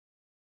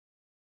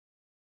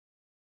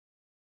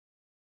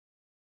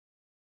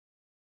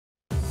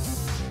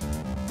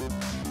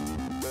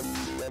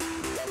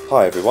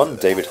Hi everyone,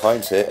 David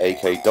Hines here,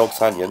 aka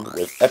Dogtanyan,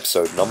 with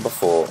episode number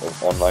 4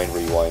 of Online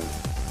Rewind.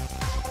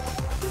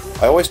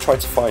 I always try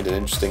to find an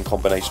interesting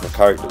combination of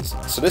characters,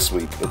 so this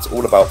week it's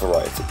all about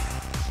variety.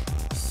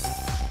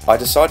 I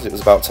decided it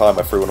was about time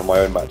I threw one of my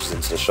own matches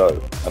into the show,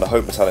 and I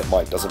hope Metallic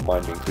Mike doesn't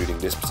mind me including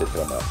this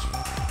particular match.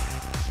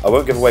 I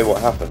won't give away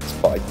what happens,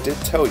 but I did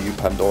tell you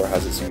Pandora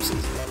has its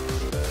uses.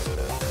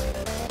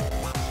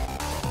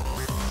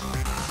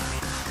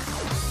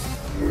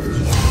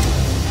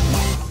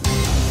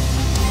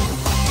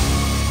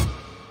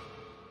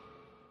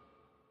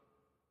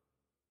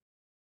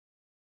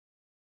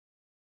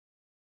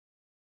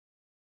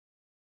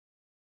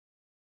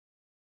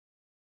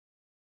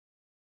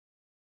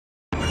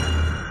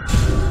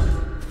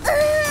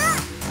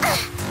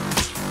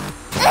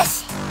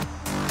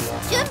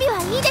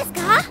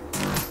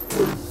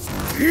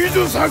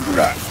さく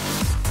ら。よ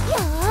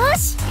ー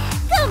し、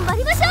頑張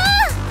りましょう。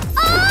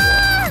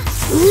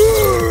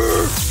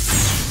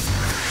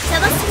邪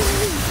魔するも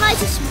のに排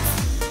除します。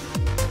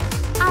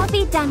I'll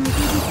be done with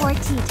you before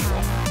tea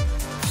time.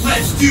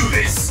 Let's do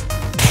this.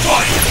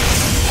 Fight.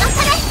 当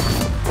たれ。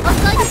遅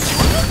いですよ。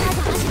まだ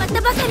始まった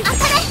ばかり。当た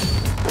れ。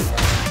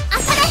当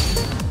たれ。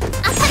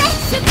当たれ。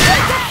出風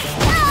脚。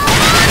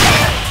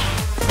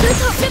出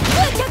風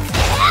脚。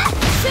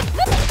出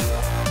風。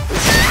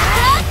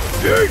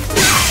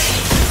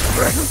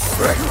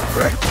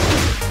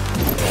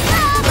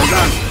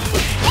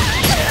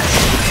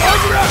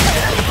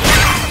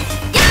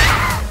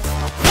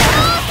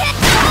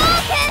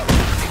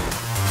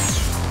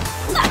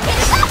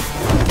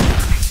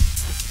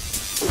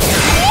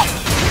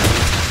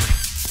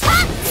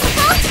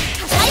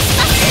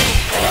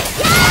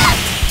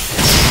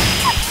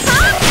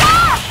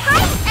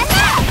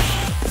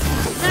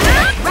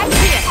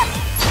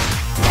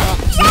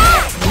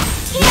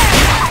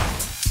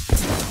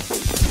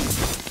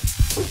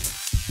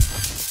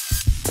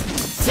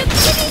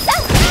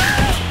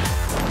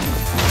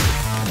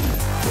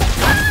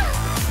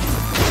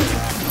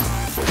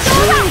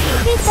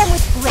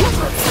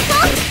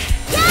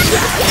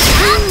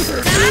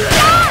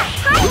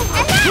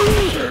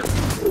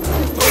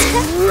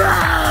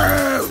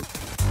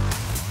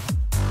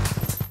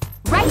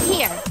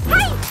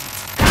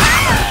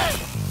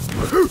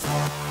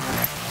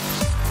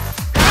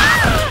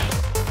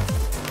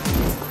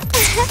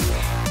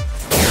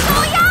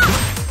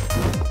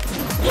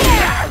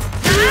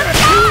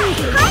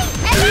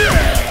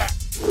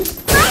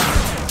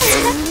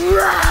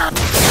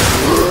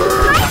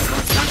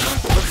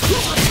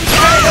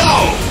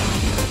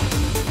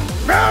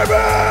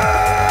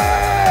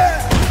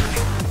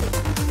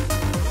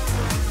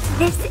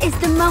This is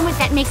the moment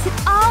that makes it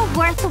all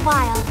worth the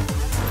while.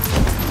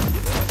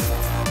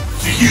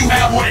 Do you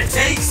have what it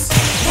takes?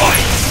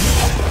 Fight!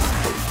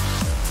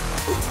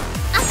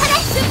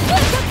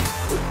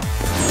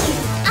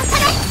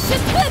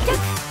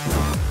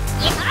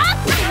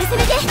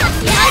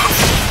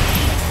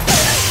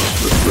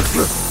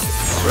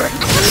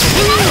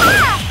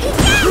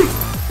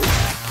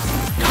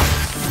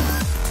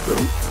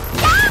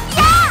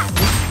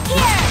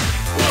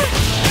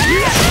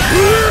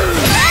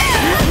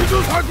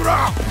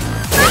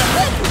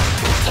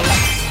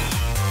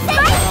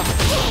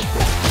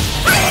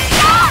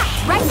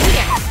 Right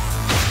here.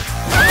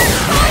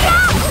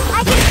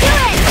 I can do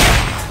it.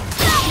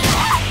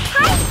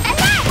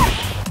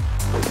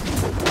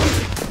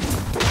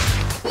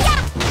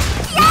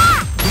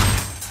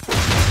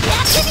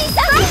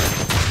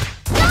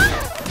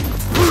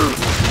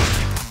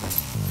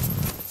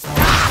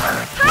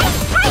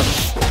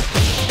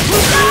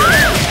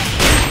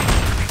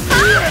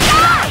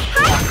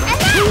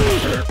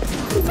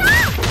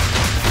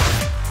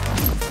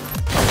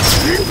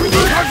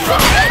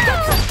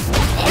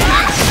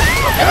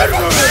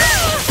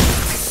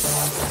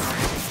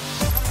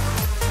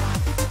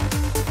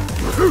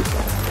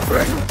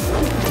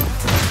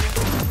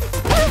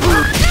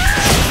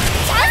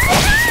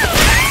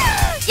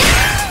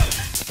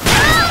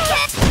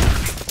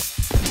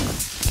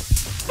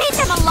 Beat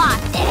them a lot.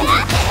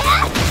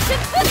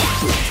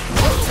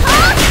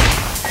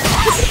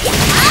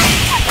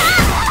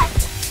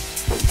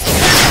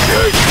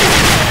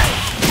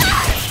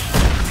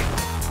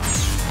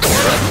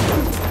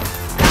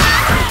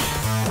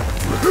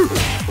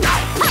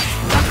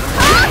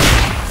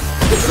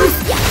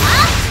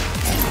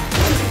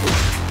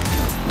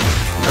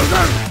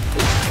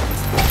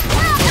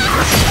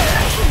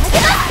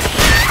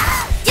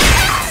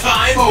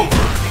 Time over.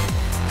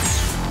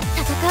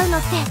 戦うの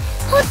って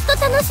ほんと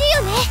楽しい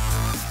よね。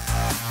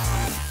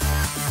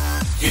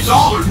It's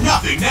all or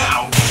nothing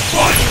now.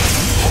 Fight!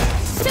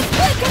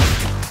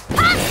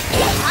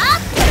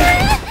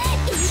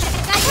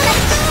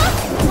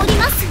 盛り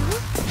ますよ。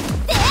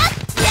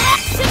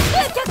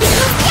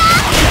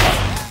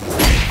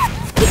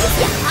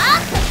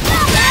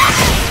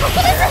ここ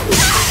です。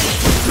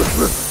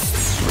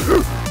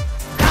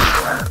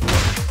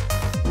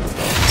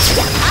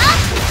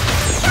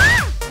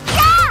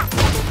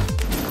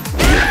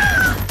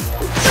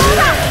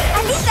ア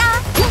リサ。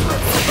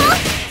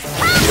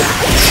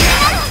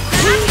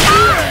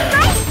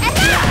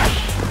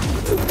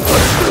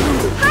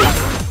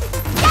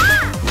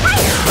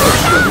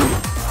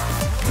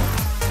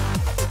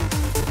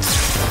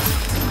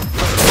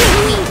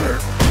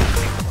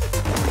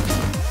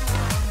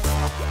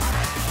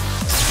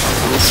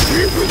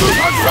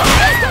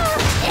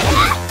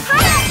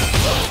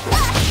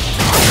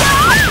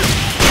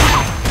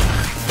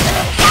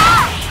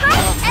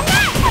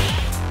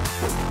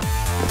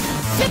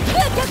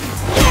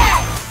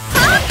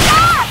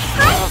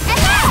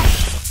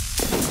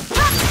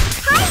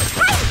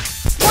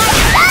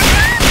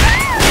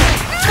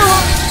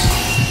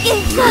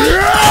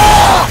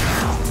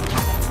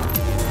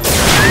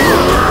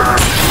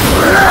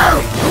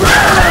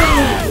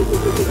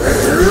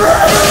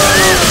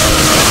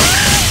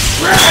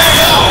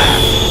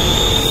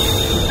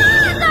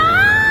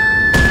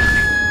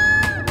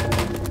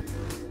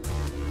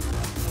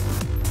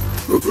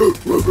Blue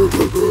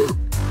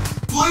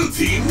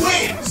team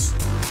wins!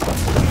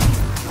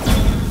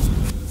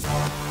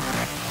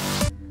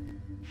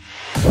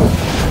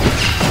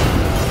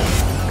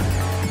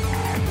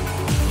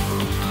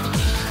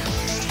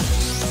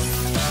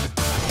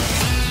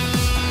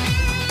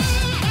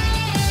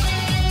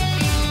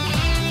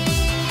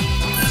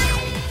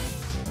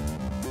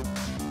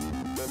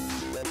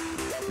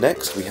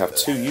 Next, we have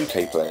two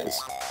UK players.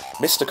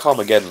 Mr.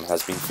 Carmageddon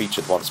has been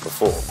featured once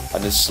before,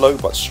 and his slow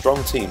but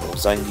strong team of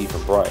Zangief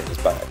and Brian is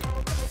back.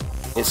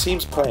 It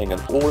seems playing an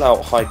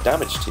all-out high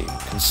damage team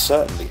can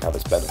certainly have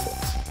its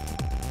benefits.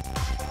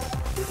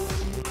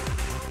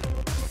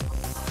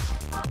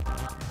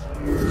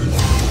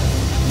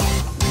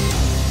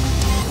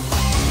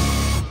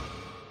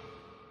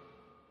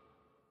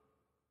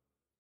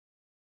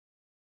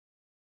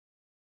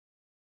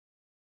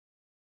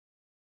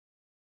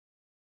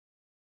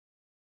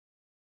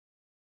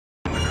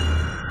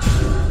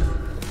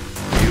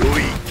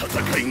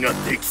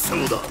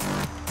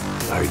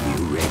 Are you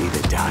ready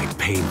to die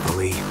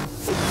painfully?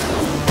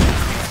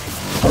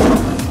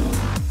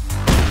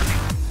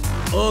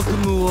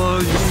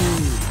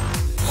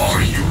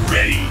 Are you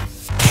ready?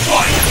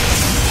 Fight!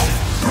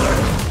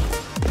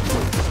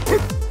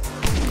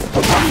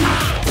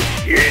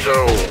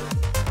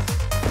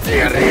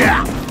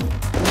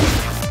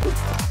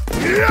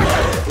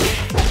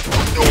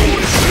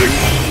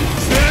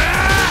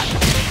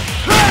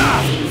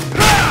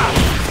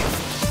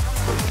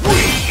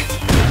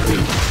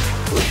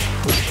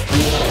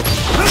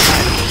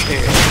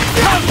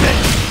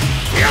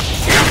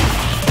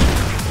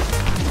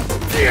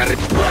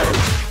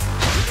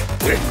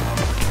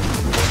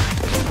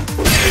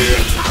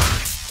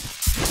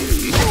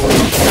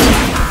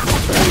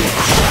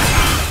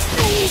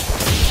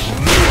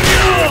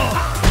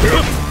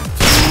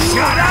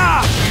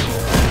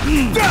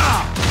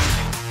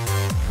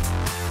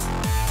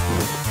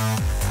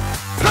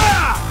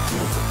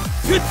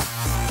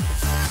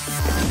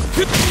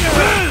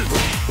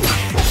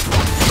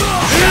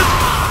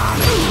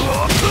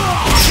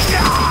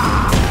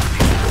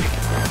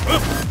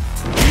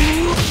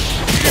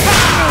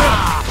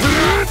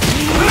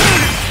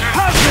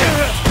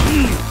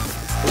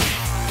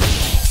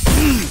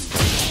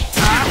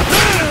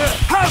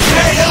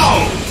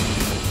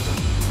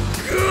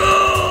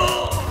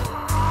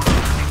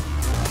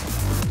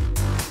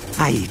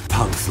 I eat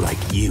punks like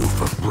you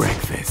for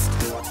breakfast.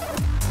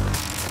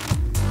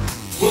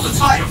 Will the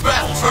tide of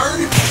battle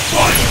turn?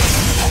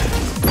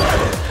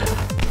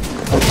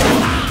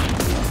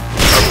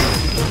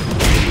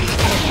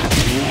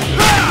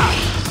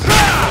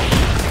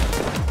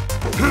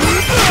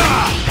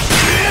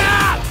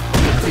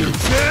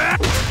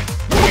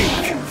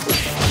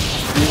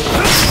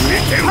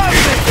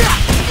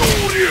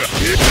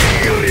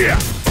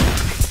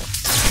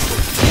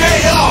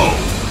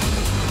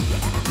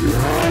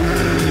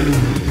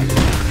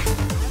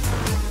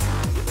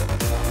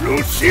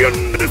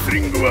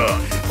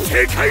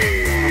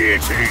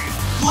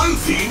 Blue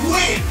team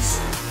wins!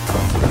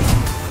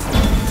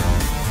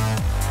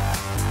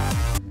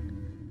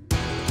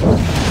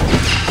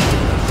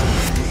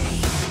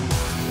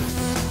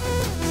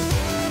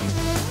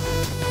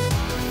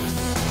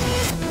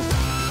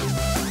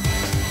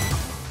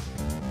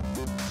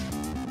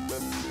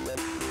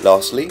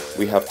 Lastly,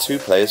 we have two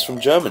players from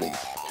Germany,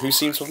 who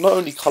seem to have not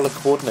only colour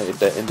coordinated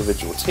their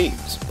individual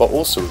teams, but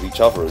also with each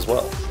other as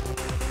well.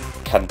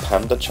 Can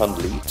Panda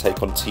Chun-Li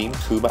take on Team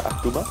Kuma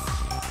Akuma?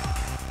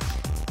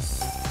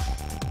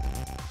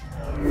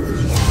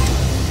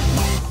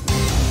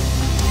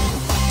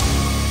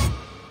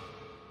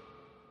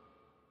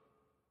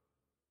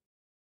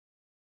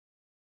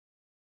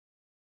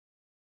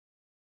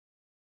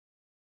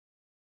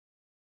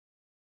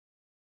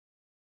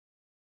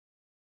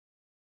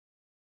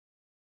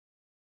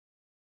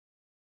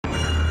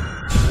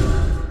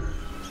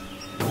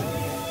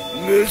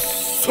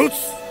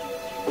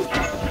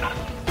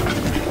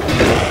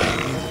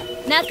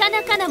なか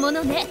なかなも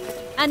のね、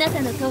あな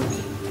たの闘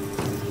気。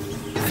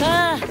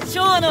さあ、シ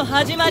ョーの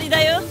始まり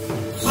だよ。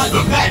Let the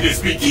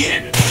madness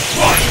begin!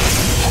 Fight!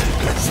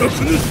 こ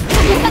こ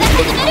から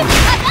始める。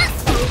アタッ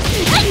ク。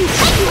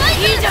はい、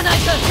いいじゃない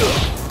か。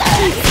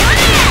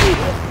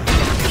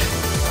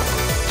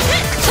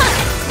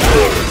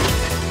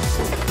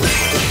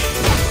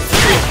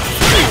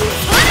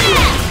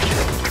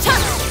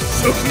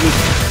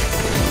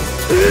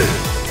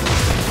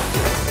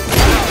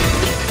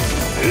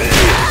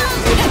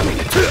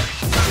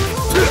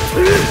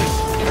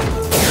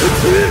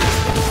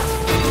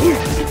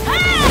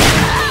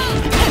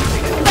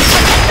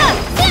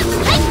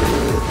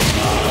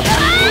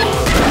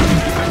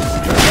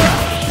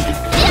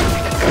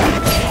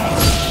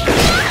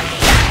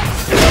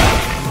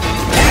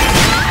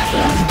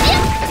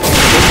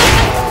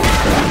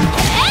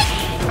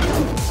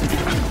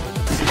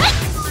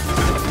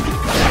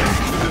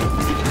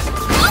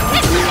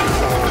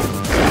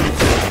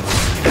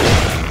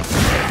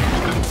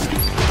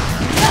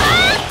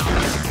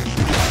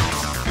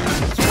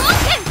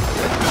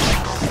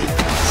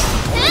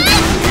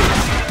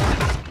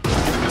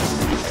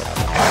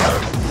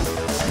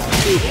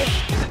油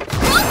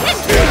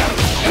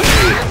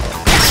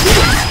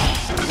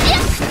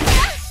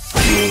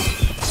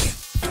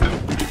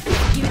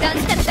断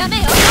したらダメ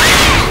よ。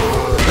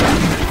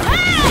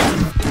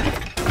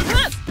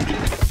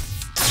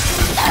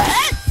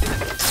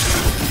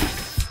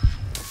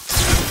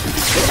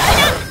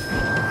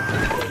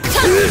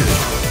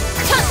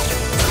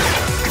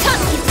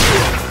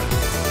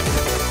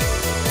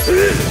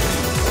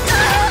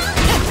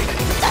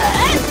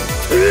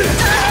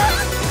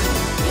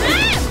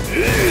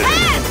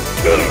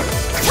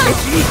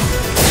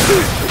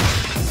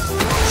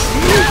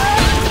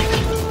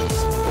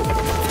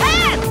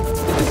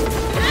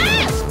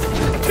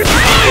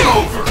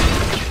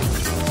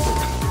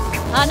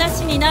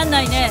話になん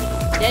ないね。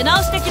出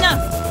直してきな。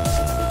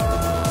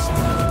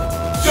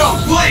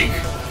 Don't blink!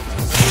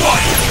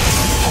 Fight!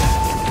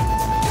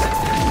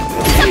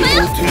 そこ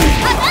よ。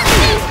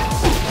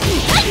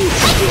はい、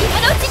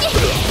今のうちに。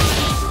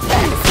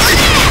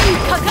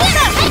かかる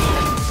な。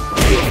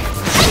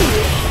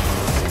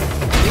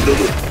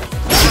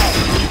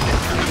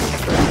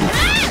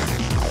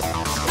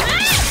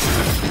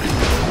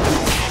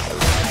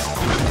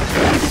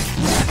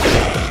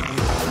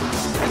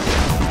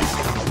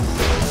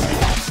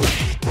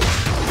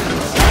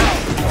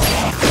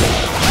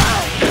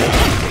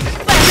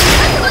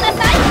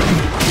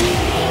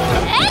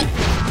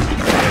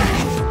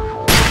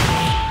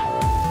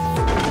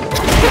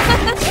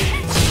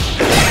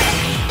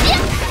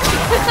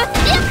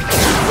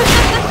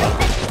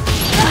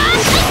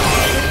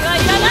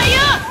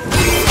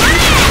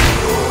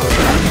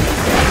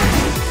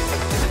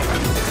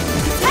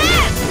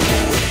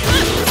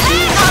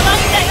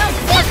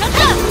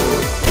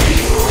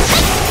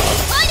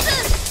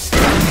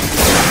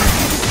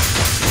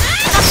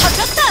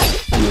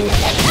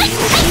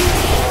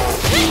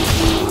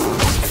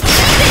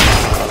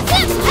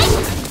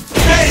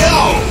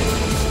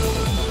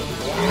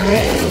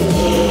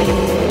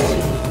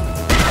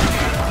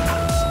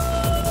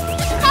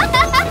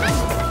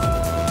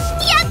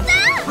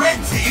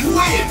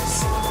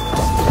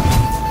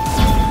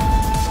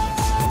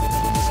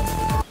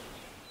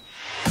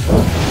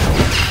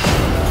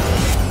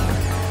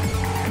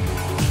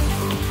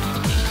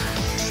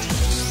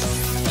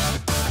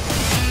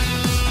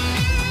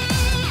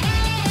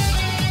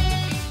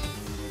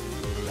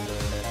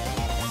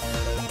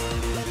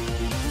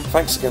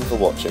Thanks again for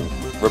watching.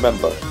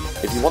 Remember,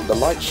 if you want the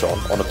light shone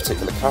on a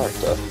particular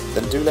character,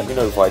 then do let me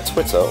know via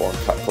Twitter or on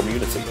Capcom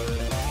Unity.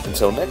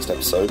 Until next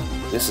episode,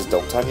 this is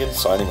D'Artagnan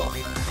signing off.